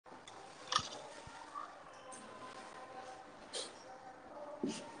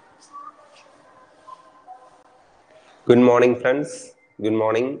Good morning, friends. Good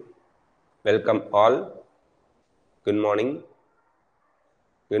morning. Welcome all. Good morning.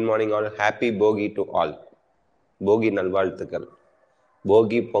 Good morning, all. Happy Bogi to all. Bogi நல்வாழ்த்துக்கள்.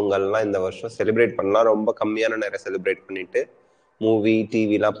 போகி பொங்கல்லாம் இந்த வருஷம் celebrate பண்ணலாம். ரொம்ப கம்மியான நேரம் செலிப்ரேட் பண்ணிட்டு மூவி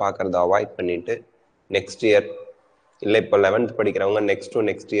டிவிலாம் பார்க்கறத அவாய்ட் பண்ணிட்டு நெக்ஸ்ட் இயர் இல்லை இப்போ 11th படிக்கிறவங்க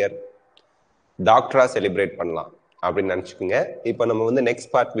நெக்ஸ்ட் இயர் டாக்டரா செலிப்ரேட் பண்ணலாம் அப்படின்னு நினச்சிக்கோங்க. இப்போ நம்ம வந்து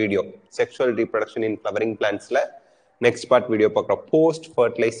next part video sexual reproduction in flowering பிளான்ட்ஸ்ல next part video பார்க்குறோம். போஸ்ட்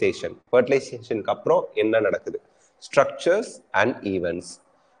ஃபர்டிலைசேஷனுக்கு அப்புறம் என்ன நடக்குது, ஸ்ட்ரக்சர்ஸ் அண்ட் ஈவெண்ட்ஸ்.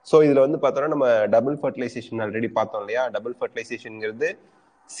 ஸோ இதில் வந்து பார்த்தோம்னா நம்ம டபுள் ஃபர்டிலைசேஷன் ஆல்ரெடி பார்த்தோம் இல்லையா. டபுள் ஃபர்டிலைசேஷனுங்கிறது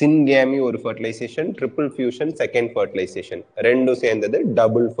சின்கேமி ஒரு fertilisation, triple fusion second fertilisation, ரெண்டும் சேர்ந்தது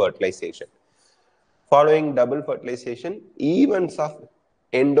double fertilisation. Following double fertilization, events of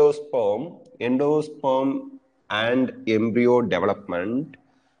endosperm and embryo development,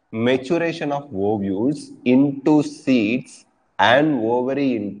 maturation of ovules into seeds and ovary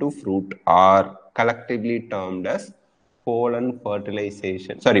into fruit are collectively termed as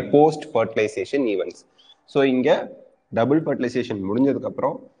post fertilization events. So இங்க double fertilization முடிஞ்சதுக்கு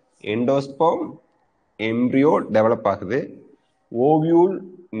அப்புறம் endosperm embryo develop ஆகுது, ovule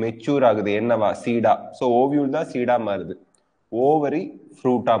mature ஆகுது, என்னவா சீடா. So ovule தான் சீடா மாறுது, ovary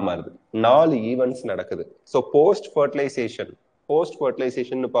ஃப்ரூட்டா மாறுது. 4 events நடக்குது. ஸோ போஸ்ட் ஃபர்டிலைசேஷன்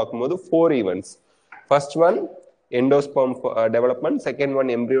பார்க்கும்போது 4 events. First one endosperm development, second one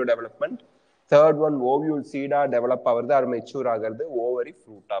embryo development, third one ovule சீடா develop ஆகுறது, அது மெச்சூர் ஆகிறது, ஓவரி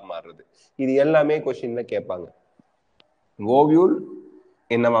ஃப்ரூட்டா மாறுறது. இது எல்லாமே கொஸ்டின்ல கேட்பாங்க. ஓவியூல்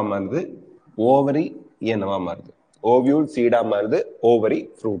என்னவா மாறுது, ஓவரி என்னவா மாறுது, ovule seed மாறுது, ovary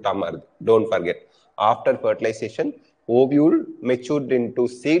fruit மாறுது. Don't forget, after fertilization ovule matured into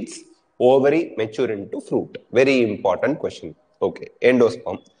seeds, ovary mature into fruit. Very important question. Okay,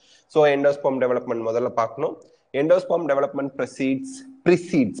 endosperm. So endosperm development முதல்ல பார்க்கணும். endosperm development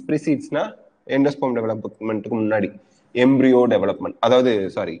precedes னா endosperm developmentக்கு முன்னாடி embryo development, அதாவது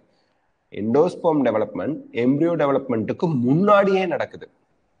endosperm development embryo developmentக்கு முன்னாடியே நடக்குது.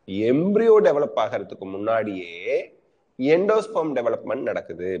 Embryo develop ஆகிறதுக்கு முன்னாடியே endosperm development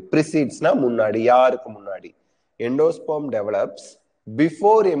நடக்குது. ப்ரிசீட்ஸ்னா முன்னாடி, யாருக்கு முன்னாடி? எண்டோஸ்பெர்ம் டெவலப்ஸ்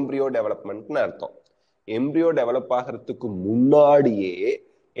பிஃபோர் எம்ப்ரியோ டெவலப்மெண்ட்னு அர்த்தம். எம்ப்ரியோ டெவலப் ஆகிறதுக்கு முன்னாடியே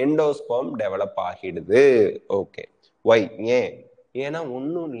எண்டோஸ்பெர்ம் டெவலப் ஆகிடுது. Okay, Y? ஏன்னா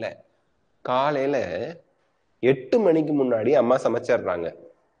ஒன்றும் இல்லை, காலையில 8 மணிக்கு முன்னாடி அம்மா சமைச்சிடுறாங்க,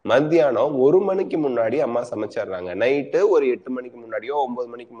 மத்தியானம் 1 மணிக்கு முன்னாடி அம்மா சமைச்சிடுறாங்க, நைட்டு ஒரு 8 மணிக்கு முன்னாடியோ 9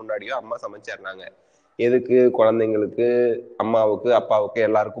 மணிக்கு முன்னாடியோ அம்மா சமைச்சிடுறாங்க. எதுக்கு? குழந்தைங்களுக்கு, அம்மாவுக்கு, அப்பாவுக்கு,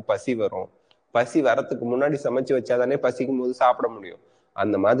 எல்லாருக்கும் பசி வரும். பசி வரத்துக்கு முன்னாடி சமைச்சு வச்சாதானே பசிக்கும் போது சாப்பிட முடியும்.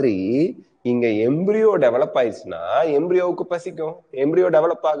 அந்த மாதிரி இங்க எம்ப்ரியோ டெவலப் ஆயிடுச்சுன்னா எம்ப்ரியோவுக்கு பசிக்கும். எம்ப்ரியோ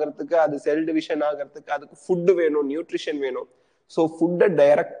டெவலப் ஆகிறதுக்கு, அது செல் டிவிஷன் ஆகிறதுக்கு அதுக்கு ஃபுட்டு வேணும், நியூட்ரிஷன் வேணும். ஸோ ஃபுட்டை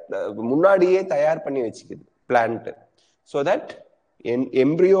டைரக்ட் முன்னாடியே தயார் பண்ணி வச்சுக்குது பிளான்ட். ஸோ தட்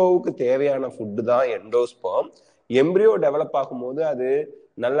எம்ப்ரியோவுக்கு தேவையான ஃபுட்டு தான் எண்டோஸ்பெர்ம். எம்ப்ரியோ டெவலப் ஆகும்போது அது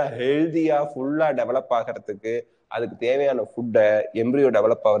நல்லா ஹெல்தியா ஃபுல்லா டெவலப் ஆகிறதுக்கு அதுக்கு தேவையான ஃபுட்டை எம்ப்ரியோ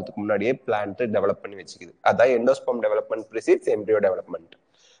டெவலப் ஆகிறதுக்கு முன்னாடியே பிளான்ட் டெவலப் பண்ணி வச்சுக்குது. அதான் endosperm development precedes embryo development.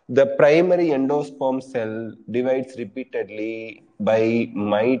 The primary endosperm cell divides repeatedly by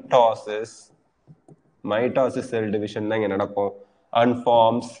mitosis. Mitosis cell division தான் இங்க நடக்கும், and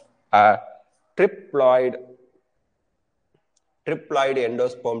forms a triploid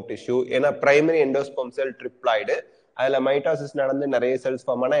endosperm tissue. ஏன்னா பிரைமரி எண்டோஸ்பெர்ம் செல் ட்ரிப்ளாய்டு, அதுல மைட்டாசிஸ் நடந்து நிறைய செல்ஸ்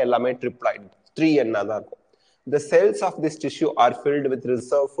ஃபார்ம் ஆனா எல்லாமே ட்ரிப்ளாய்டு 3N தான் இருக்கும். The cells of this tissue are filled with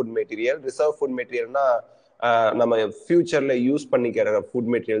reserve food material. Reserve food materialனா நம்ம ஃபியூச்சர்ல யூஸ் பண்ணிக்கிற ஃபுட்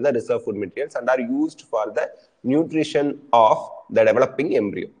மெட்டீரியல் தான் reserve food materials, and are used for the nutrition of the developing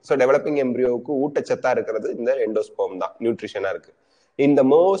embryo. So developing எம்ப்ரியோவுக்கு ஊட்டச்சத்தா இருக்கிறது இந்த endosperm தான், நியூட்ரிஷனா இருக்கு. In the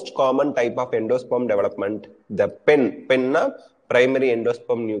most common type of endosperm development, the penna primary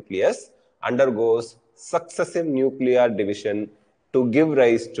endosperm nucleus undergoes successive nuclear division to give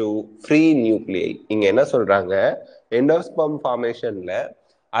rise to free nuclei. இங்க என்ன சொல்றாங்க, endosperm formationல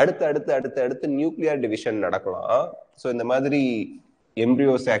அடுத்து nuclear division நடக்கலாம். So இந்த மாதிரி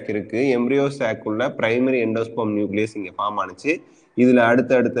எம்ப்ரியோ சாக் இருக்கு, எம்ப்ரியோ சாக் உள்ள primary endosperm nucleus இங்க ஃபார்ம் ஆனிச்சு. இதுல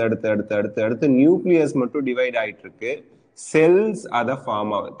அடுத்து நியூக்ளியஸ் மட்டும் டிவைட் ஆயிட்டு இருக்கு. செல்ஸ் அதை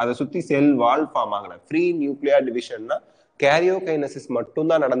ஃபார்ம் ஆகுது, அதை சுத்தி செல் வால் ஃபார்ம் ஆகல. ஃப்ரீ நியூக்ளியர் டிவிஷன்னா கேரியோகைனசிஸ் மட்டும்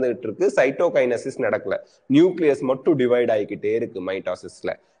தான் நடந்துகிட்டு இருக்கு, சைட்டோகைனசிஸ் நடக்கல. நியூக்ளியஸ் மட்டும் டிவைட் ஆகிக்கிட்டே இருக்கு மைட்டாசிஸ்ல.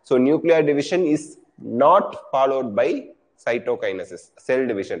 So nuclear division is not followed by cytokinesis, cell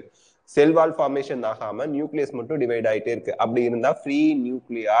division. Sell wall formation ஆகாம நியூக்ளியஸ் மட்டும் டிவைட் ஆகிட்டே இருக்கு. அப்படி இருந்தா ஃப்ரீ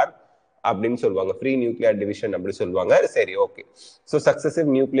நியூக்ளியர் அப்படின்னு சொல்லுவாங்க, ஃப்ரீ நியூக்ளியர் டிவிஷன் அப்படி சொல்லுவாங்க. சரி, okay. So successive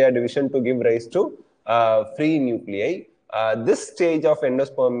nuclear division to give rice to free nuclei. This stage of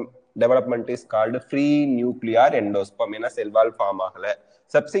endosperm development is called free nuclear endosperm. ஏன்னா cell wall form ஆகல.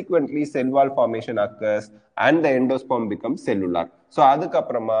 Subsequently cell wall formation occurs and the endosperm becomes cellular. So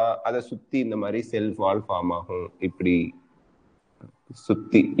அதுக்கப்புறமா அதை சுத்தி இந்த மாதிரி cell wall form ஆகும். இப்படி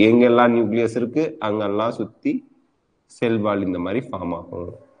சுத்தி எங்கெல்லாம் நியூக்ளியஸ் இருக்கு அங்கெல்லாம் சுத்தி செல் வால் இந்த மாதிரி ஃபார்ம்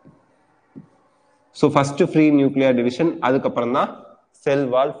ஆகும். So first free nuclear division, அதுக்கப்புறம் தான் செல்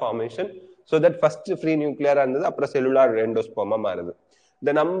வால் formation. So that first free நியூக்ளியரா இருந்தது, அப்புறம் செல்லுலார் எண்டோஸ்போமா மாறுது.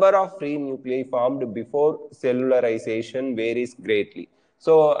 The number of free nuclei formed before cellularization varies greatly.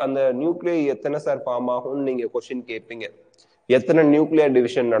 So அந்த நியூக்ளியை எத்தனை சார் ஃபார்ம் ஆகும்னு நீங்க கொஸ்டின் கேட்பீங்க. எத்தனை நியூக்ளியர்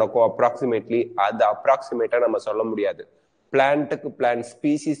டிவிஷன் நடக்கும் அப்ராக்சிமேட்லி, அது அப்ராக்சிமேட்டா நம்ம சொல்ல முடியாது. பிளான்ட்டுக்கு பிளான்ட்,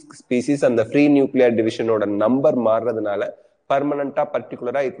 ஸ்பீசிஸ்க்கு ஸ்பீசிஸ் அந்த ஃப்ரீ நியூக்ளியர் டிவிஷனோட நம்பர் மாறுறதுனால பர்மனண்டா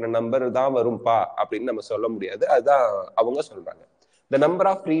பர்டிகுலரா இத்தனை நம்பர் தான் வரும்பா அப்படின்னு நம்ம சொல்ல முடியாது. அதுதான் அவங்க சொல்றாங்க. The number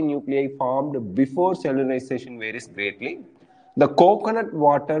of free nuclei formed before cellularization varies greatly. The coconut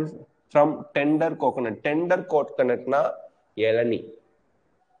water from tender coconut. Tender coconutனா இளநீ.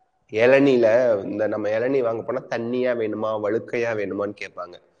 இளநில இந்த நம்ம இளநீ வாங்க போனா தண்ணியா வேணுமா வழுக்கையா வேணுமான்னு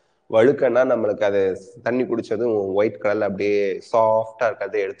கேட்பாங்க. வழுக்கன்னா நம்மளுக்கு அது தண்ணி குடிச்சதும் ஒயிட் கலர்ல அப்படியே சாஃப்டா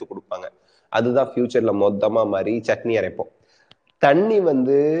இருக்கிறத எடுத்து கொடுப்பாங்க. அதுதான் ஃபியூச்சர்ல மொத்தமா மாதிரி சட்னி அரைப்போம். தண்ணி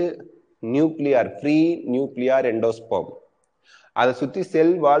வந்து நியூக்ளியர், ஃப்ரீ நியூக்ளியர் எண்டோஸ்போம். அதை சுத்தி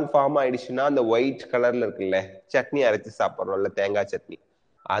செல் வால் ஃபார்ம் ஆயிடுச்சுன்னா அந்த ஒயிட் கலர்ல இருக்குல்ல சட்னி அரைச்சி சாப்பிட்றோம்ல தேங்காய் சட்னி,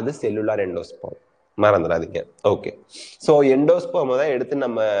 அது செல்லுலார் எண்டோஸ்போம், மறந்துடாதீங்க. ஓகே, ஸோ எண்டோஸ்போம் தான் எடுத்து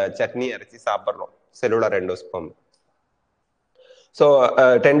நம்ம சட்னி அரைச்சி சாப்பிட்றோம், cellular endosperm. So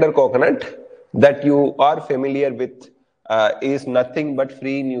tender coconut that you are familiar with is nothing but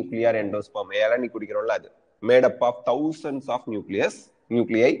free nuclear endosperm. இளநீ குடிக்கிறோம்ல அது made up of thousands of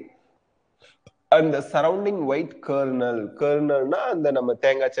nuclei and the surrounding white kernelனா அந்த நம்ம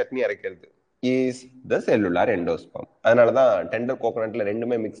தேங்காய் சட்னி அரைக்கிறது is the cellular endosperm. அதனாலதான் டெண்டர் கோகனட்ல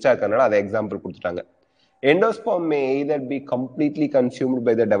ரெண்டுமே மிக்ஸ்டா இருக்கறனால அதை எக்ஸாம்பிள் கொடுத்துட்டாங்க. Endosperm may either be completely consumed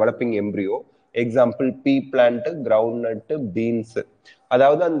by the developing embryo, example pea plant, groundnut, beans.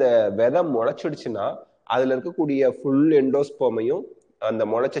 அதாவது அந்த விதை முளைச்சிடுச்சுன்னா அதுல இருக்கக்கூடிய ஃபுல் எண்டோஸ்போமையும் அந்த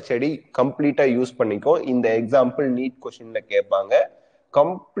முளைச்ச செடி கம்ப்ளீட்டா யூஸ் பண்ணிக்கும். இந்த எக்ஸாம்பிள் நீட் கொஸ்டின்ல கேட்பாங்க.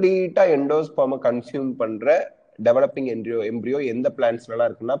 கம்ப்ளீட்டா எண்டோஸ்போமை கன்சியூம் பண்ற டெவலப்பிங் எம்ப்ரியோ எந்த பிளான்ட்ஸ்லாம்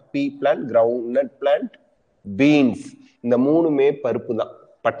இருக்குன்னா பீ பிளான்ட், கிரவுண்ட்நட் பிளான்ட், பீன்ஸ். இந்த மூணுமே பருப்பு தான்,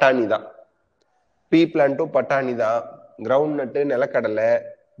 பட்டாணி தான். பீ பிளான்ட்டும் பட்டாணி தான், கிரவுண்ட் நட்டு நிலக்கடலை,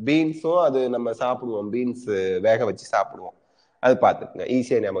 பீன்ஸும் அது நம்ம சாப்பிடுவோம், பீன்ஸ் வேக வச்சு சாப்பிடுவோம். அது பார்த்துக்குங்க,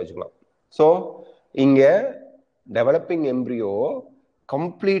 ஈஸியாக ஞாபகம் வச்சுக்கலாம். ஸோ இங்க டெவலப்பிங் எம்ப்ரியோ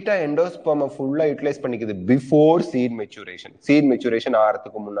கம்ப்ளீட்டா எண்டோஸ்போமை ஃபுல்லா utilise பண்ணிக்குது before seat maturation. Seat maturation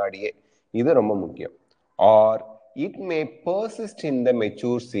ஆகிறதுக்கு முன்னாடியே, இது ரொம்ப முக்கியம். R it may persist in the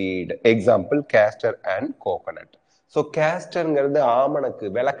mature seat, example castor and coconut. So கேஸ்டர்ங்கிறது ஆமணக்கு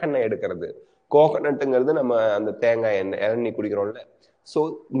விளக்கெண்ணெய் எடுக்கிறது, கோகனட்டுங்கிறது நம்ம அந்த தேங்காய் எண்ணெய் இளநீ குடிக்கிறோம்ல. ஸோ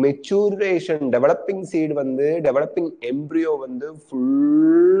மெச்சூரேஷன் டெவலப்பிங் சீடு வந்து டெவலப்பிங் எம்ப்ரியோ வந்து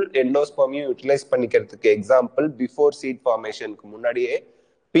ஃபுல் எண்டோஸ்போமையும் யூட்டிலைஸ் பண்ணிக்கிறதுக்கு எக்ஸாம்பிள் பிஃபோர் சீட் ஃபார்மேஷனுக்கு முன்னாடியே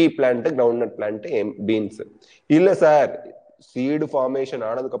பீ பிளான்ட், கிரவுண்ட்நட் பிளான்ட், பீன்ஸ். இல்ல சார் சீடு ஃபார்மேஷன்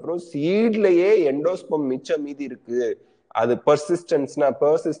ஆனதுக்கு அப்புறம் சீட்லயே எண்டோஸ்போம் மிச்சம் மீதி இருக்கு, அது பர்சிஸ்டன்ஸ்னா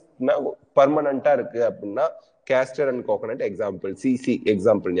பர்மனண்டா இருக்கு அப்படின்னா castor and coconut example, CC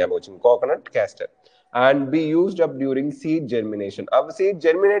example ஞாபகம் வச்சுங்க, coconut, castor, and be used up during seed germination. அவ seed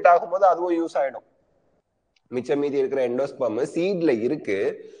germinate ஆகும்போது அதுவும் யூஸ் ஆயிடும். மிச்சம் மீதி இருக்கிற எண்டோஸ்பர்ம் சீட்ல இருக்கு,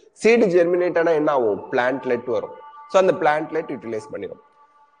 சீட் ஜெர்மினேட் ஆனா என்ன ஆகும், பிளான்ட்லெட் வரும். ஸோ அந்த பிளான்ட்லெட் யூட்டிலைஸ் பண்ணிடும்.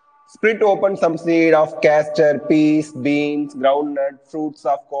 Split open some seed of castor, peas, beans, groundnut, fruits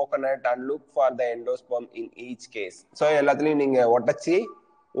of coconut and look for the endosperm in each case. So எல்லாத்துலயும் நீங்க ஒட்டச்சி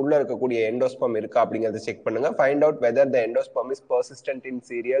உள்ள இருக்கக்கூடிய எண்டோஸ்பர்ம் இருக்கா அப்படிங்கறத செக் பண்ணுங்க. Find out whether the endosperm is persistent in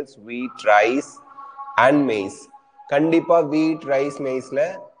serials, வீட், rice and maize. கண்டிப்பா வீட், ரைஸ், மெய்ஸ்ல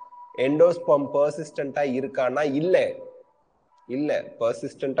எண்டோஸ்பர்ம் பெர்சிஸ்டன்ட்டா இருக்கானா இல்ல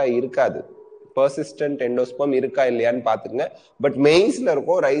பெர்சிஸ்டன்ட்டா இருக்காது. பெர்சிஸ்டன்ட் எண்டோஸ்பர்ம் இருக்கா இல்லையான்னு பாத்துங்க. பட் மெய்ஸ்ல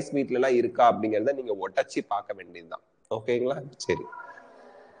இருக்கும், ரைஸ், வீட்ல எல்லாம் இருக்கா அப்படிங்கறத நீங்க ஒட்டச்சி பார்க்க வேண்டியதுதான். ஓகேங்களா? சரி,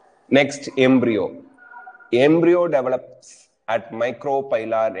 next embryo. Embryo develops at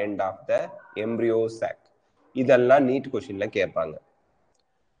micropylar end of the embryo sac. இதெல்லாம் நீட் கொஸ்டின்ல கேட்பாங்க.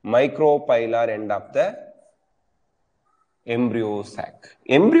 micropylar end of the embryo sac.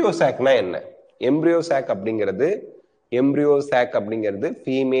 embryo sacனா என்ன? embryo sac அப்படிங்கிறது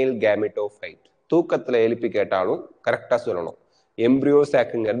ஃபீமேல் கேமெட்டோஃபைட். தூக்கத்துல எழுப்பி கேட்டாலும் கரெக்டா சொல்லணும். embryo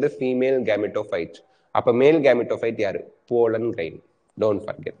sacங்கிறது female gametophyte. அப்ப மேல் கேமெட்டோஃபைட் யாரு? pollen grain. Don't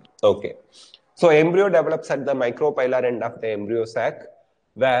forget. Okay. So embryo develops at the micropylar end of the embryo sac.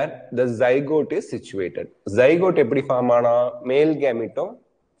 where the zygote is situated. Zygote எப்படி ஃபார்ம் ஆனா மேல் கேமெட்டும்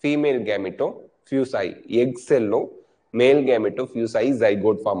ஃபீமேல் கேமெட்டும் ஃபியூஸ் ஆகி எக் செல்லும் மேல் கேமெட்டும் ஃபியூஸ் ஆகி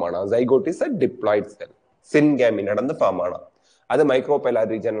zygote ஃபார்ம் ஆனா. Zygote is a diploid cell. சின்கேமி நடந்து form ஆனா. அது மைக்ரோபைலார்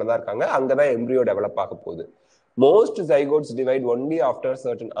ரீஜன்ல தான் இருக்காங்க. அங்கதான் எம்பிரியோ டெவலப் ஆக போகுது. Most zygotes divide only after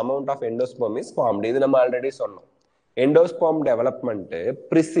certain amount of endosperm is formed. இது நம்ம ஆல்ரெடி சொன்னோம். Endosperm development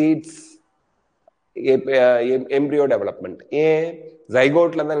precedes embryo development. ஏன்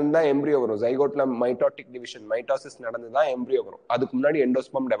ஜைகோட்ல தான் இருந்தா எம்பிரியோ வரும். ஜைகோட்ல மைட்டோட்டிக் டிவிஷன் மைட்டோசிஸ் நடந்து தான் எம்பிரியோ வரும். அதுக்கு முன்னாடி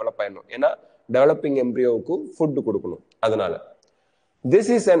எண்டோஸ்பம் டெவலப் ஆயிடணும். ஏன்னா டெவலப்பிங் எம்பிரியோவுக்கு ஃபுட் கொடுக்கணும். அதனால this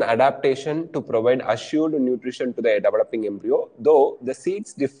is an adaptation to provide assured nutrition to the developing embryo. Though the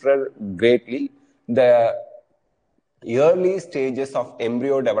seeds differ greatly, the early stages of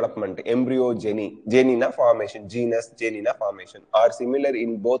embryo development, embryogeny, genina formation, genus genina formation are similar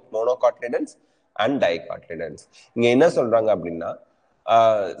in both monocotyledons and dicotyledons. இங்க என்ன சொல்றாங்க அப்படின்னா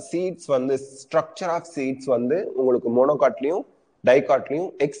seeds வந்து structure of seeds வந்து உங்களுக்கு மோனோகாட்லயும் டைகாட்லயும்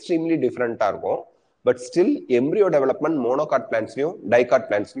extremely டிஃப்ரெண்டா இருக்கும். But still embryo development monocot பிளான்ட்ஸ்லயும் dicot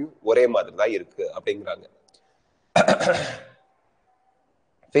பிளான்ட்ஸ்லயும் ஒரே மாதிரி தான் இருக்கு அப்படிங்கிறாங்க.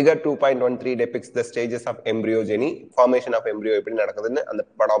 Figure 2.13 depicts the stages of embryogeny, formation of embryo எப்படி நடக்குதுன்னு அந்த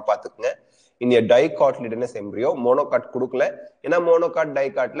படம் பார்த்துக்குங்க. In a dicotyledonous embryo, monocote கொடுக்கல. ஏன்னா monocote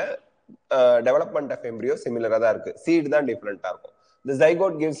dicotyல development of embryo similar தான் இருக்கு. Seed தான் different இருக்கும். The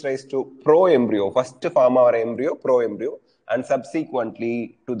zygote gives rise to proembryo, first form our embryo, proembryo, and subsequently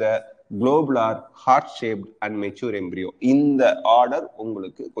to the globular, heart-shaped and mature embryo. இந்த order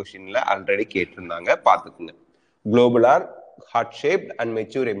உங்களுக்கு கொஸ்டின்ல already கேட்டிருந்தாங்க, பார்த்துக்குங்க. globular, heart-shaped and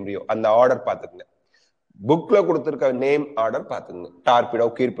mature embryo அந்த ஆர்டர் பார்த்துக்குங்க. புக்ல கொடுத்திருக்க நேம் ஆர்டர் பார்த்துங்க. டார்பிடோ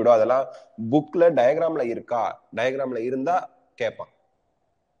கீர்பிடோ அதெல்லாம் புக்ல டயக்ராம்ல இருக்கா? டயக்ராம்ல இருந்தா கேட்பான்.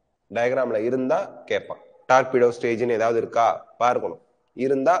 டயக்ராம்ல இருந்தா கேட்பான். டார்பிடோ ஸ்டேஜ்னு ஏதாவது இருக்கா பார்க்கணும்.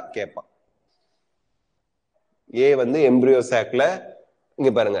 இருந்தா கேட்பான். ஏ வந்து எம்பிரியோ சாக்ல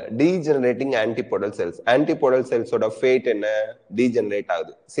இங்க பாருங்க, டீஜெனரேட்டிங் ஆன்டிபோடல் செல்ஸ். ஆன்டிபோடல் செல்ஸோட ஃபேட் என்ன? டீஜெனரேட்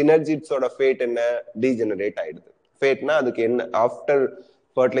ஆகுது. சினர்ஜிட்ஸோட ஃபேட் என்ன? டீஜெனரேட் ஆயிடுது. ஃபேட்னா அதுக்கு என்ன ஆஃப்டர்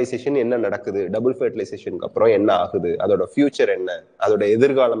ஃபர்டிலைசேஷன் என்ன நடக்குது, டபுள் ஃபர்டிலைசேஷனுக்கு அப்புறம் என்ன ஆகுது, அதோட ஃபியூச்சர் என்ன, அதோட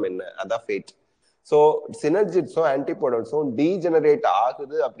எதிர்காலம் என்ன, அதான் ஃபேட். ஸோ சினர்ஜிட்ஸும் ஆன்டிபோடல்ஸும் டீஜெனரேட்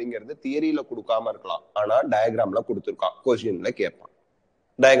ஆகுது அப்படிங்கிறது தியரியில கொடுக்காம இருக்கலாம், ஆனா டயக்ராம்ல கொடுத்துருக்கான், கொஸ்டின்ல கேட்பான்.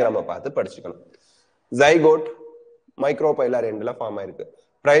 டயக்ராமை பார்த்து படிச்சுக்கணும். ஜைகோட் மைக்ரோபைலார் எண்ட்ல ஃபார்ம் ஆயிருக்கு.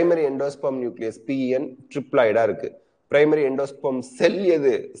 பிரைமரி எண்டோஸ்பம் நியூக்ளியஸ் பிஎன் ட்ரிப்ளாய்டா இருக்கு. பிரைமரி எண்டோஸ்பம் செல்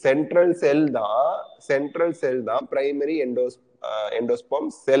எது? சென்ட்ரல் செல் தான். சென்ட்ரல் செல் தான் பிரைமரி எண்டோஸ்பம்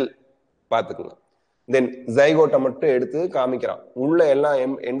செல். பாத்துக்கோங்க. தென் ஜைகோட்டை மட்டும் எடுத்து காமிக்கிறான். உள்ள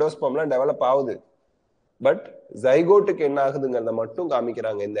எல்லாம் எண்டோஸ்பம்லாம் டெவலப் ஆகுது. பட் ஜைகோட்டுக்கு என்ன ஆகுதுங்கிறத மட்டும்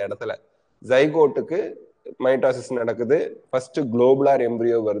காமிக்கிறாங்க இந்த இடத்துல. ஜைகோட்டுக்கு மைட்டாசிஸ் நடக்குது. ஃபர்ஸ்ட் குளோபுலார்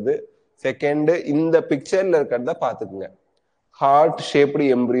எம்பிரியோ வருது. செகண்ட் இந்த பிக்சர்ல இருக்கிறத பாத்துக்குங்க, ஹார்ட் ஷேப்டு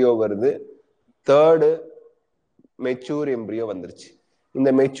எம்பிரியோ வருது. தேர்டு மெச்சூர் எம்பிரியோ வந்துருச்சு. இந்த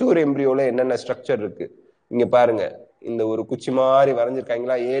மெச்சூர் எம்பிரியோல என்னென்ன ஸ்ட்ரக்சர் இருக்கு இங்க பாருங்க. இந்த ஒரு குச்சி மாதிரி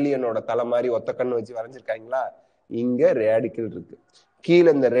வரைஞ்சிருக்காங்களா, ஏலியனோட தலை மாதிரி ஒத்த கண்ணு வச்சு வரைஞ்சிருக்காங்களா. இங்க ரேடிக்கல் இருக்கு.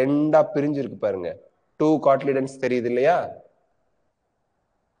 கீழே இந்த ரெண்டா பிரிஞ்சிருக்கு பாருங்க. 2 காட்லிடன்ஸ் தெரியுது இல்லையா?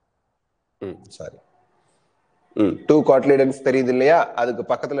 சாரி 2 காட்லிடன்ஸ் தெரியுது இல்லையா? அதுக்கு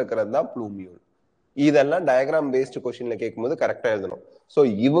பக்கத்துல இருக்கிறது தான் ப்ளூமியூல். இதெல்லாம் டயக்ராம் பேஸ்ட் கொஸ்டின்ல கேட்கும்போது கரெக்டா எழுதணும். ஸோ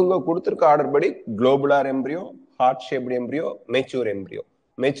இவங்க கொடுத்துருக்க ஆர்டர் படி globular embryo, heart shaped embryo, mature embryo.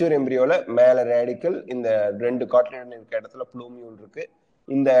 Mature எம்பிரியோல மேல ரேடிக்கல், இந்த 2 காட்லிடன் இருக்க இடத்துல ப்ளூமியூல் இருக்கு.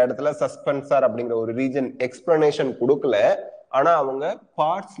 இந்த இடத்துல சஸ்பென்சார் அப்படிங்கிற ஒரு ரீஜன் எக்ஸ்பிளனேஷன் கொடுக்கல, ஆனா அவங்க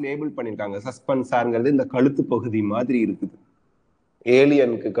பார்ட்ஸ் லேபிள் பண்ணிருக்காங்க. சஸ்பென்சார்ங்கிறது இந்த கழுத்து பகுதி மாதிரி இருக்குது.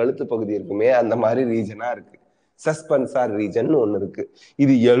 ஏலியனுக்கு கழுத்து பகுதி இருக்குமே அந்த மாதிரி ரீஜனா இருக்கு. சஸ்பென்சார் ரீஜன் ஒன்னு இருக்கு.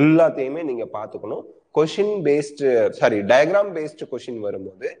 இது எல்லாத்தையுமே நீங்க பாத்துக்கணும். Question paste diagram based question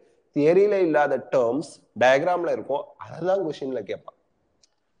வரும்போது தியரியில இல்லாத டேர்ம்ஸ் டயக்ராம்ல இருக்கும், அதான் கொஸ்டின்ல கேட்பான்.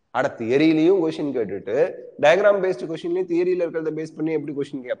 ஆனா தியரியிலையும் கொஸ்டின் கேட்டுட்டு டயக்ராம் பேஸ்ட் கொஸ்டின்லயும் தியரியில இருக்கிறத பேஸ் பண்ணி எப்படி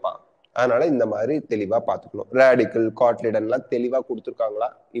கொஸ்டின் கேட்பான். அதனால இந்த மாதிரி தெளிவா பாத்துக்கணும். ரேடிக்கல் காட்லிடன் எல்லாம் தெளிவா கொடுத்துருக்காங்களா?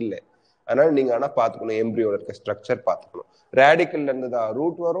 இல்ல. அதனால நீங்க ஆனா பாத்துக்கணும், எம்பிரியோல இருக்க ஸ்ட்ரக்சர் பாத்துக்கணும். ரேடிக்கல்ல இருந்து தான்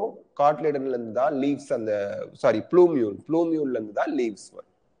ரூட் வரும், காட்லிடன்ல இருந்து தான் லீவ்ஸ், அந்த ப்ளூமியூல்ல இருந்து தான் லீவ்ஸ்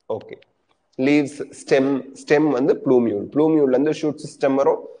வரும். ஓகே, லீவ்ஸ் ஸ்டெம் வந்து ப்ளூமியூல்ல இருந்து ஷூட் சிஸ்டம்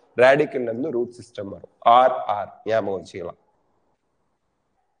வரும், ரேடிக்கல்ல இருந்து ரூட் சிஸ்டம் வரும். ஆர் ஞாபகம் வச்சுக்கலாம்.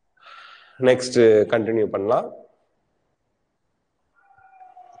 நெக்ஸ்ட் கண்டினியூ பண்ணலாம்.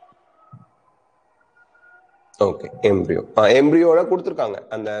 ஓகே, எம்பிரியோல கொடுத்துருக்காங்க,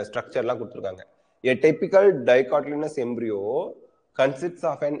 அந்த ஸ்ட்ரக்சர்லாம் கொடுத்துருக்காங்க. A typical dicotyledonous embryo consists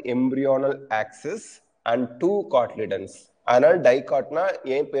of an embryonal axis and 2 cotyledons அதனால டைகாட்னா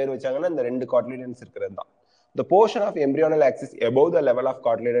ஏன் பேர் வச்சாங்கன்னா இந்த ரெண்டு காட்லிடன்ஸ் இருக்கிறது தான். The portion of embryonal axis above the level of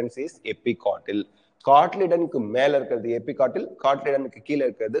cotyledons is epicotyl. காட்லிடனுக்கு மேல இருக்கிறது எபிகாட்டில், காட்லிடனுக்கு கீழே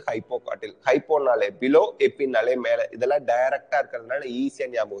இருக்கிறது ஹைப்போகாட்டில். ஹைப்போனாலே பிலோ, எப்பினாலே மேல. இதெல்லாம் டைரக்டா இருக்கிறதுனால ஈஸியா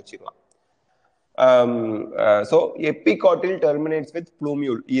ஞாபகம் வச்சுக்கலாம். So epicotyl terminates with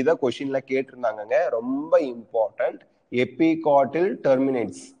plumule. இத क्वेश्चनல கேட்டிருந்தாங்கங்க, ரொம்ப important. epicotyl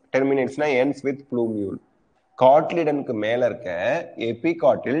terminatesனா ends with plumule. காட்லிடனுக்கு மேல இருக்க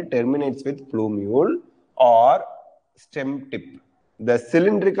epicotyl terminates with plumule or stem tip. The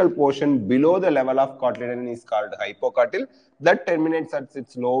cylindrical portion below the level of cotyledon is called hypocotyl, that terminates at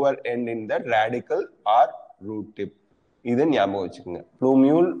its lower end in the radicle or root tip. இது ஞாபகம் வச்சுக்கோங்க.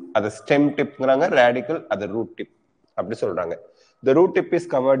 plumule அது stem tipங்கறாங்க, radicle அது root tip அப்படி சொல்றாங்க. The root tip is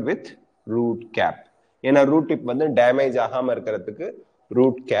covered with root cap. ஏன்னா root tip வந்து damage ஆகாம இருக்கிறதுக்கு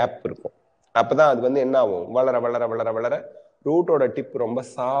root cap இருக்கும். அப்பதான் அது வந்து என்ன ஆகும், வளர வளர வளர வளர ரூட்டோட டிப் ரொம்ப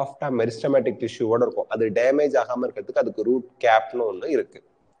சாஃப்டா மெரிஸ்டமேட்டிக் டிஷ்யூவோட இருக்கும். அது டேமேஜ் ஆகாம இருக்கிறதுக்கு அதுக்கு ரூட் கேப்னு ஒன்று இருக்கு.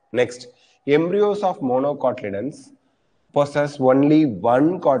 Next, embryos of மோனோகாட்லிடன்ஸ் possess only one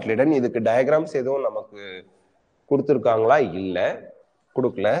cotyledon. இதுக்கு டயக்ராம்ஸ் எதுவும் நமக்கு கொடுத்துருக்காங்களா? இல்ல,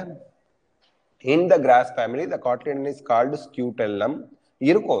 கொடுக்கல. In the grass family, the cotyledon is called scutellum.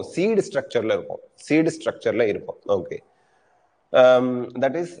 இருக்கும், சீடு ஸ்ட்ரக்சர்ல இருக்கும், சீடு ஸ்ட்ரக்சர்ல இருக்கும். Okay,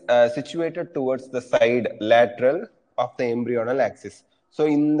 that is situated towards the side lateral of the embryonal axis. So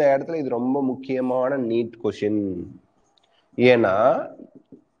இந்த இடத்துல இது ரொம்ப முக்கியமான நீட் क्वेश्चन. ஏன்னா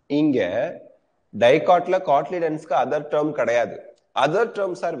இங்க டைகாட்ல காட்லிடன்ஸ்க்கு அதர் டேர்ம் கிடையாது. Other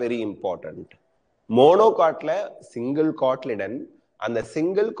terms are very important. மோனோகாட்ல single cotyledon, அந்த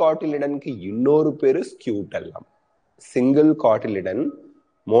சிங்கிள் காட்லிடனுக்கு இன்னொரு பேரு ஸ்கியூட்டெல்லம். Single cotyledon,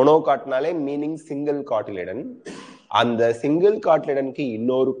 மோனோகாட்னாலே meaning single cotyledon. அந்த சிங்கிள் காட்லிடனுக்கு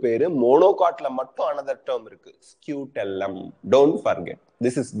இன்னொரு பேரு, மோனோகாட்ல மட்டும் another term இருக்கு, scutellum. Don't forget,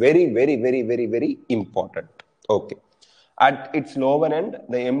 this is very very very very very important. Okay, at its lower end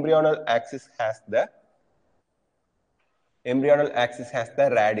the embryonal axis has the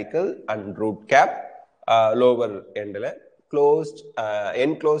radicle and root cap. Lower end la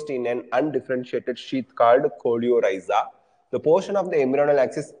enclosed in an undifferentiated sheath called coleorhiza. The portion of the embryonal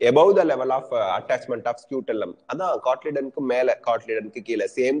axis above the level of attachment of scutellum. அதான் காட்லிடனுக்கு மேல, காட்லிடனுக்கு கீழே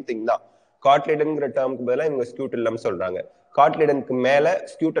same thing தான். காட்லிடன்ங்கிற டேர்முக்கு பதிலா இவங்க ஸ்கியூட்டெல்லம் சொல்றாங்க. காட்லிடனுக்கு மேல,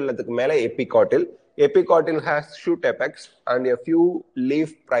 ஸ்கியூட்டெல்லத்துக்கு மேல எபிகாட்டில். எபிகாட்டில் has shoot apex and a few leaf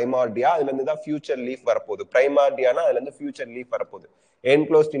primordia. அதுல இருந்து தான் ஃபியூச்சர் லீஃப் வரப்போகுது. பிரைமார்டியானா அதுல இருந்து ஃபியூச்சர் லீஃப் வரப்போகுது.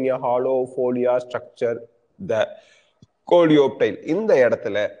 enclosed in a hollow folia structure, the coleoptile. இந்த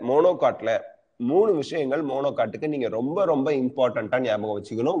இடத்துல மோனோகாட்ல மூணு விஷயங்கள் மோனோகாட்டுக்கு நீங்க ரொம்ப ரொம்ப இம்பார்ட்டன்டா ஞாபகம்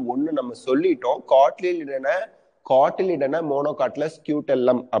வச்சுக்கணும். ஒண்ணு நம்ம சொல்லிட்டோம், காட்டிலிடன மோனோகாட்ல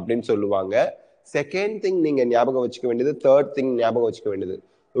ஸ்கியூட்டெல்லம் அப்படின்னு சொல்லுவாங்க. செகண்ட் திங் நீங்க ஞாபகம் வச்சுக்க வேண்டியது, தேர்ட் திங் ஞாபகம் வச்சுக்க வேண்டியது,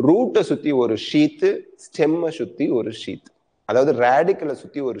 ரூட்டை சுத்தி ஒரு ஷீத்து, ஸ்டெம்மை சுத்தி ஒரு ஷீத். அதாவது ரேடிக்கலை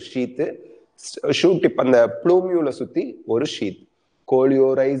சுத்தி ஒரு ஷீத்து, ஷூட் டிப் அந்த ப்ளூமியூல சுத்தி ஒரு sheath.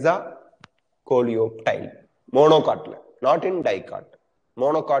 கோலியோரைசா, coleoptile. மோனோகாட்ல, not in dicot.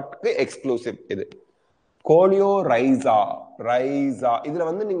 மோனோகாட்க்கு exclusive இது. கோலியோரைசா, ரைசா, இதுல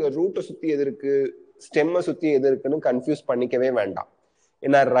வந்து நீங்க ரூட்டை சுத்தி எது இருக்கு, ஸ்டெம்மை சுத்தி எது இருக்குன்னு கன்ஃபியூஸ் பண்ணிக்கவே வேண்டாம்.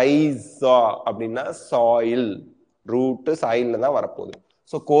 ஏன்னா ரைசா அப்படின்னா சாயில், ரூட்டு சாயில்ல தான் வரப்போகுது.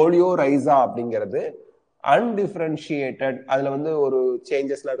 ஸோ கோலியோரைசா அப்படிங்கிறது அன்டிஃபரன்ஷியேட்டட், அதுல வந்து ஒரு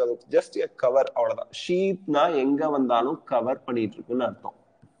சேஞ்சஸ்லாம் இருக்காது, ஜஸ்ட் எ கவர், அவ்வளவுதான். ஷீத்னா எங்க வந்தாலும் கவர் பண்ணிட்டு இருக்குன்னு அர்த்தம்,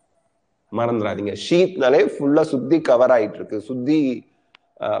 மறந்துடாதீங்க. ஷீத்னாலே ஃபுல்லா சுத்தி கவர் ஆயிட்டு இருக்கு, சுத்தி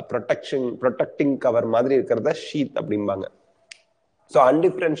ப்ரொடெக்டிங் கவர் மாதிரி இருக்கிறத ஷீத் அப்படிம்பாங்க. ஸோ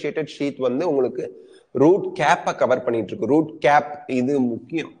அன்டிஃபரன்ஷியேட்டட் ஷீத் வந்து உங்களுக்கு ரூட் கேப்பை கவர் பண்ணிட்டு இருக்கு. ரூட் கேப் இது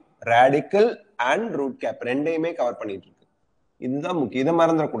முக்கியம், ரேடிக்கல் அண்ட் ரூட் கேப் ரெண்டையுமே கவர் பண்ணிட்டு இருக்கு. இதுதான் முக்கியம், இதை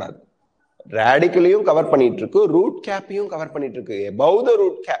மறந்துடக்கூடாது. ரேடிக்கலையும் கவர் பண்ணிட்டு இருக்கு, ரூட் கேப்பையும் கவர் பண்ணிட்டு இருக்கு. above the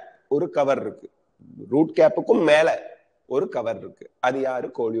root cap ஒரு கவர் இருக்கு, ரூட் கேப்புக்கும் மேல ஒரு கவர் இருக்கு. அது யாரு?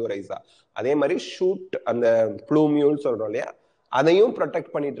 கோலியோரைசா. அதே மாதிரி ஷூட் அந்த ப்ளூமியூல் சொல்றோம் இல்லையா, அதையும்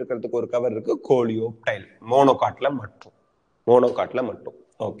ப்ரொடெக்ட் பண்ணிட்டு இருக்கிறதுக்கு ஒரு கவர் இருக்கு, கோலியோப்டைல். மோனோகாட்ல மட்டும், மோனோகாட்ல மட்டும்.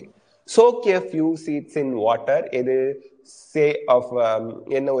 Okay, soak a few seeds in water. இது சே ஆஃப்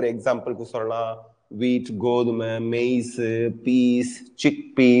என்ன ஒரு எக்ஸாம்பிளுக்கு சொல்லலாம், வீட், கோதுமை, maize, piece, sick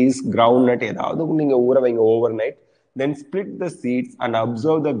piece, ground, ஏதாவது நீங்க ஊற வைங்க over night. Then split the seeds and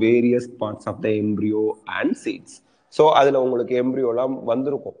observe the various parts of the embryo and seeds. So அதுல உங்களுக்கு எம்ப்ரியோலாம்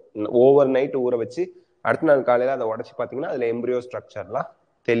வந்திருக்கும். ஓவர் நைட் ஊற வச்சு அடுத்த நாள் காலையில அதை உடச்சி பார்த்தீங்கன்னா அதுல எம்ப்ரியோ ஸ்ட்ரக்சர்லாம்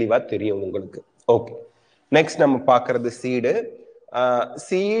தெளிவா தெரியும் உங்களுக்கு. ஓகே, நெக்ஸ்ட் நம்ம பார்க்கறது சீடு.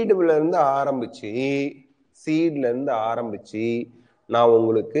 சீடுல இருந்து ஆரம்பிச்சு நான்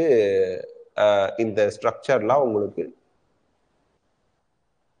உங்களுக்கு இந்த ஸ்ட்ரக்சர்லாம் உங்களுக்கு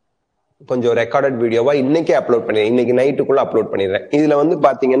கொஞ்சம் ரெக்கார்டட் வீடியோவா இன்னைக்கே அப்லோட் பண்ணிடுறேன். இன்னைக்கு நைட்டுக்குள்ள அப்லோட் பண்ணிடுறேன். இதுல வந்து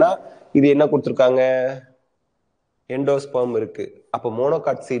பாத்தீங்கன்னா இது என்ன கொடுத்துருக்காங்க, எண்டோஸ்பெர்ம் இருக்கு. அப்ப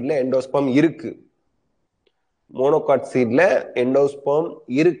மோனோகாட் சீட்ல எண்டோஸ்பெர்ம் இருக்கு. மோனோகாட் சீட்ல எண்டோஸ்பெர்ம்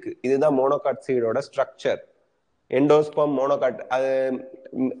இருக்கு. இதுதான் மோனோகாட் சீடோட ஸ்ட்ரக்சர். Endosperm monocot. அது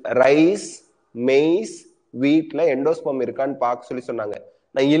ரைஸ், மெய்ஸ், வீட்ல எண்டோஸ்பெர்ம் இருக்கான்னு பார்க்க சொல்லி சொன்னாங்க.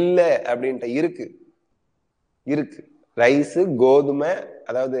 நான் இல்ல அப்படின்ட்டு. இருக்கு இருக்கு. ரைஸ், கோதுமை,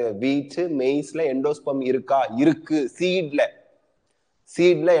 அதாவது வீட், மெய்ஸ்ல எண்டோஸ்பெர்ம் இருக்கா? இருக்கு.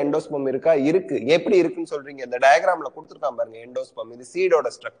 சீட்ல எண்டோஸ்பெர்ம் இருக்கா? இருக்கு. எப்படி இருக்குன்னு சொல்றீங்க? இந்த டயக்ராம்ல கொடுத்துருக்கான் பாருங்க எண்டோஸ்பெர்ம். இது சீடோட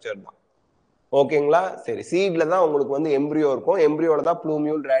ஸ்ட்ரக்சர் தான். ஓகேங்களா? சரி, சீட்ல தான் உங்களுக்கு வந்து எம்பிரியோ இருக்கும். எம்பிரியோல தான்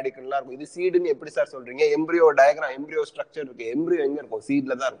ப்ளூமியூல் ரேடிக்கல்லாம் இருக்கும். இது சீடுன்னு எப்படி சார் சொல்றீங்க? எம்பிரியோ டயக்ராம், எம்பிரியோ ஸ்ட்ரக்சர் இருக்கு. எம்பிரியோ எங்க இருக்கும்?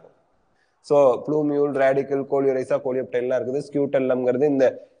 சீட்ல தான் இருக்கும். சோ ப்ளூமியூல், ரேடிக்கல், கோலியோரைசா, கோலியோப்டைல்லாம் இருக்குது. ஸ்கியூட்டல்லம்ங்கிறது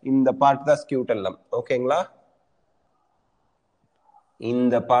இந்த பார்ட் தான் ஸ்கியூட்டல்லம். ஓகேங்களா?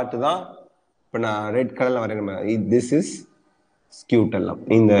 இந்த பார்ட் தான் இப்ப நான் ரெட் கலர்ல வரேன். This is ஸ்கியூட்டல்லம்.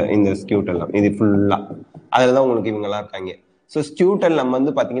 இந்த ஸ்கியூட்டல்லம் இது ஃபுல்லா அதுலதான் உங்களுக்கு இவங்க எல்லாம் இருக்காங்க. ஸோ ஸ்கியூட்டல்லம்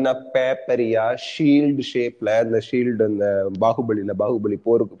வந்து பாத்தீங்கன்னா பேப்பரியா ஷீல்டு ஷேப்ல, இந்த ஷீல்டு இந்த பாகுபலி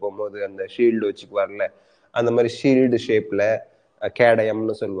போருக்கு போகும்போது அந்த ஷீல்டு வச்சுக்கு வரல, அந்த மாதிரி ஷீல்டு ஷேப்ல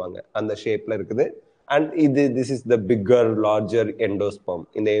கேடயம்னு சொல்லுவாங்க, அந்த ஷேப்ல இருக்குது. And this is the bigger larger endosperm,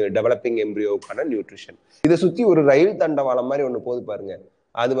 இந்த டெவலப்பிங் எம்பிரியோக்கான நியூட்ரிஷன். இதை சுத்தி ஒரு ரயில் தண்டவாளம் மாதிரி ஒண்ணு போது பாருங்க,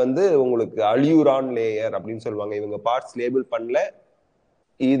 அது வந்து உங்களுக்கு அலியூரான் லேயர் அப்படின்னு சொல்லுவாங்க. இவங்க பார்ட்ஸ் லேபிள் பண்ணல.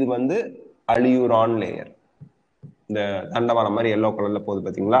 இது வந்து அலியூரான் லேயர். இந்த தண்டவாளம் மாதிரி எல்லோ கலர்ல போகுது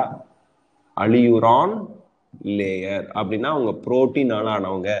பாத்தீங்களா, அலியூரான் லேயர் அப்படின்னா அவங்க புரோட்டீனால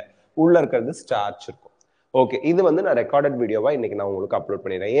ஆனவங்க. உள்ள இருக்கிறது ஸ்டார்ச் இருக்கும். ஓகே, இது வந்து நான் ரெக்கார்டட் வீடியோவா இன்னைக்கு நான் உங்களுக்கு அப்லோட்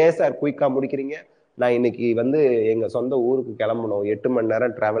பண்ணிடுறேன். ஏன் சார் குயிக்கா முடிக்கிறீங்க? நான் இன்னைக்கு வந்து எங்க சொந்த ஊருக்கு கிளம்பணும். 8 மணி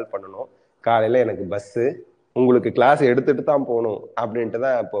நேரம் டிராவல் பண்ணணும். காலையில எனக்கு பஸ்ஸு. உங்களுக்கு கிளாஸ் எடுத்துட்டு தான் போகணும் அப்படின்ட்டு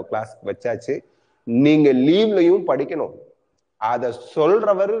தான் இப்போ கிளாஸ் வச்சாச்சு. நீங்க லீவ்லயும் படிக்கணும். அதை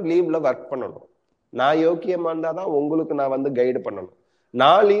சொல்றவர் லீவ்ல ஒர்க் பண்ணணும். நான் யோக்கியமா இருந்தாதான் உங்களுக்கு நான் வந்து கைடு பண்ணணும்.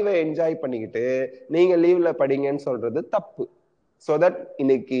 நான் லீவை என்ஜாய் பண்ணிக்கிட்டு நீங்க லீவ்ல படிங்கன்னு சொல்றது தப்பு. சோ தட்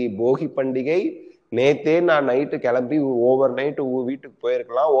இன்னைக்கு போகி பண்டிகை, நேத்தே நான் நைட்டு கிளம்பி ஓவர் நைட் வீட்டுக்கு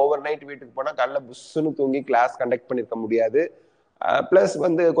போயிருக்கலாம். ஓவர் நைட் வீட்டுக்கு போனா காலைல புஷ்ஷுன்னு தூங்கி கிளாஸ் கண்டக்ட் பண்ணிருக்க முடியாது. பிளஸ்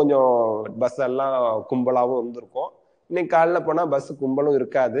வந்து கொஞ்சம் பஸ் எல்லாம் கும்பலாவும் இருந்திருக்கும். இன்னைக்கு காலைல போனா பஸ் கும்பலும்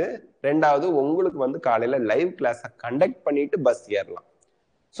இருக்காது. ரெண்டாவது உங்களுக்கு வந்து காலையில லைவ் கிளாஸை கண்டக்ட் பண்ணிட்டு பஸ் ஏறலாம்.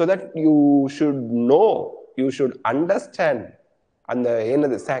 So that you should know, you should understand அந்த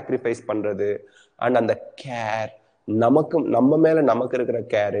என்னது சாக்ரிஃபைஸ் பண்றது அண்ட் அந்த கேர், நமக்கு நம்ம மேல நமக்கு இருக்கிற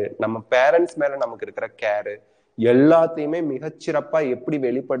கேரு, நம்ம பேரண்ட்ஸ் மேல நமக்கு இருக்கிற கேரு எல்லாத்தையுமே மிகச்சிறப்பா எப்படி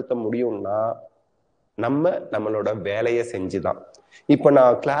வெளிப்படுத்த முடியும்னா நம்மளோட வேலையை செஞ்சுதான். இப்ப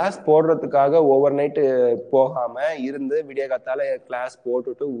நான் கிளாஸ் போடுறதுக்காக ஓவர் நைட்டு போகாம இருந்து விடிய காத்தால கிளாஸ்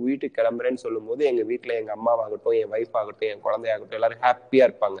போட்டுட்டு வீட்டுக்கு கிளம்புறேன்னு சொல்லும் போது எங்க வீட்டுல எங்க அம்மாவாகட்டும், என் ஒய்ஃப் ஆகட்டும், என் குழந்தையாகட்டும் எல்லாரும் ஹாப்பியா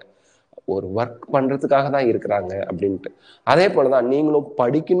இருப்பாங்க. ஒரு ஒர்க் பண்றதுக்காக தான் இருக்கிறாங்க அப்படின்ட்டு. அதே போலதான் நீங்களும்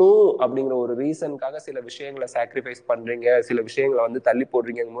படிக்கணும் அப்படிங்கிற ஒரு ரீசனுக்காக சில விஷயங்களை சாக்ரிஃபைஸ் பண்றீங்க, சில விஷயங்களை வந்து தள்ளி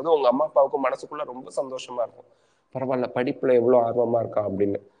போடுறீங்கும் போது உங்க அம்மா அப்பாவுக்கும் மனசுக்குள்ள ரொம்ப சந்தோஷமா இருக்கும். பரவாயில்ல, படிப்புல எவ்வளவு ஆர்வமா இருக்கா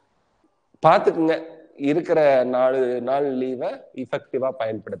அப்படின்னு பாத்துக்குங்க. இருக்கிற 4 நாள் லீவை இஃபெக்டிவா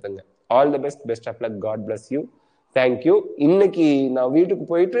பயன்படுத்துங்க. All the best, best of luck, God bless you, thank you. இன்னைக்கு நான் வீட்டுக்கு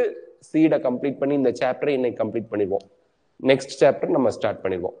போயிட்டு சீடை கம்ப்ளீட் பண்ணி இந்த சாப்டரை இன்னைக்கு கம்ப்ளீட் பண்ணிடுவோம். நெக்ஸ்ட் சாப்டர் நம்ம ஸ்டார்ட்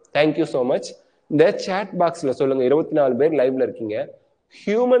பண்ணிடுவோம். Thank you so much. இந்த சாட் பாக்ஸ்ல சொல்லுங்க, 24 பேர் லைவ்ல இருக்கீங்க,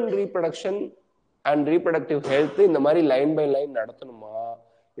 human reproduction and reproductive health இந்த மாதிரி லைன் பை லைன் நடத்தணுமா,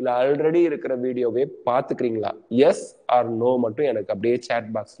 இல்ல ஆல்ரெடி இருக்கிற வீடியோவே பாத்துக்கிறீங்களா? எஸ் ஆர் நோ மட்டும் எனக்கு அப்படியே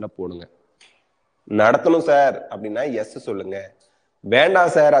சாட் பாக்ஸ்ல போடுங்க. நடத்தணும் சார் அப்படின்னா எஸ் சொல்லுங்க.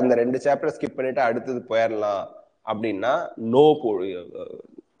 வேண்டாம் சார் அந்த 2 சாப்டர் ஸ்கிப் பண்ணிட்டு அடுத்தது போயிடலாம் அப்படின்னா நோ,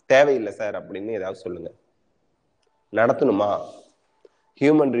 தேவையில்லை சார் அப்படின்னு ஏதாவது சொல்லுங்க. நடத்தணுமா?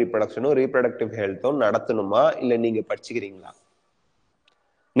 ஹியூமன் ரீப்ரொடக்ஷனும் ரீப்ரொடக்டிவ் ஹெல்த்தும் நடத்தணுமா, இல்ல நீங்க படிச்சுக்கிறீங்களா?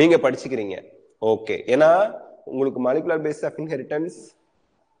 நீங்க படிச்சுக்கிறீங்க. ஓகே. ஏன்னா உங்களுக்கு molecular basis of inheritance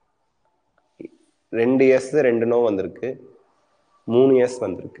 2 S 2 no வந்திருக்கு, 3 எஸ்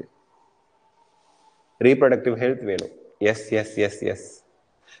வந்திருக்கு. ரீப்ரொடக்டிவ் ஹெல்த் வேணும். S S S S.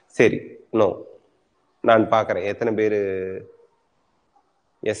 சரி, நோ. நான் பார்க்குறேன் எத்தனை பேர்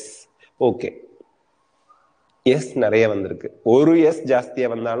எஸ். ஓகே, எஸ் நிறைய வந்திருக்கு. ஒரு எஸ் ஜாஸ்தியா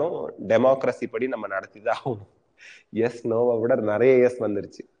வந்தாலும் டெமோக்ரஸி படி நம்ம நடத்திதான் ஆகணும். எஸ் நோவை விட நிறைய எஸ்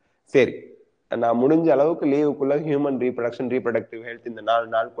வந்துருச்சு. சரி, நான் முடிஞ்ச அளவுக்கு லீவுக்குள்ள ஹியூமன் ரீப்ரொடக்ஷன் ரீப்ரொடக்டிவ் ஹெல்த் இந்த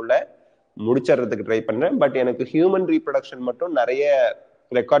 4 நாளுக்குள்ள முடிச்சறதுக்கு ட்ரை பண்றேன். பட் எனக்கு ஹியூமன் ரீப்ரொடக்ஷன் மட்டும் நிறைய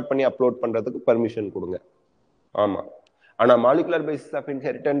ரெக்கார்ட் பண்ணி அப்லோட் பண்றதுக்கு பர்மிஷன் கொடுங்க. ஆமா, ஆனா மாலிகுலர் பேசிஸ் ஆஃப்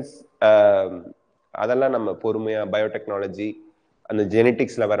இன்ஹெரிட்டன்ஸ் அதெல்லாம் நம்ம பொறுமையா பயோடெக்னாலஜி அந்த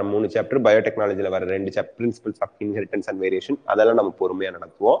ஜெனெட்டிக்ஸ்ல வர 3 சாப்டர், பயோடெக்னாலஜில வர 2 chapter, principles of inheritance and variation, அதெல்லாம் நம்ம பொறுமையா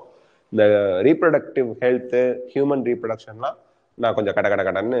நடத்துவோம். இந்த ரீப்ரொடக்டிவ் ஹெல்த், ஹியூமன் ரீப்ரொடக்ஷன்லாம் நான் கொஞ்சம்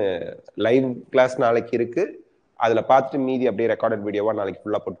கடன்னு லைவ் கிளாஸ் நாளைக்கு இருக்கு. அதுல பார்த்துட்டு மீதி அப்படியே ரெக்கார்டட் வீடியோவா நாளைக்கு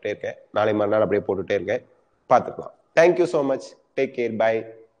ஃபுல்லா போட்டுட்டே இருக்கேன். நாளை மறுநாள் அப்படியே போட்டுட்டே இருக்கேன். பார்த்துக்கலாம். Thank you so much. Take care. By.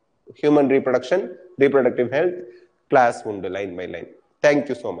 Human reproduction, reproductive health class உண்டு line by line.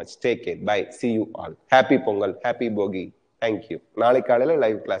 Thank you so much. Take care. By. C you all. Happy Pongal, happy Bogi. Thank you. நாளை காலையில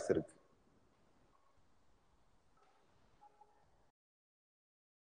லைவ் கிளாஸ் இருக்கு.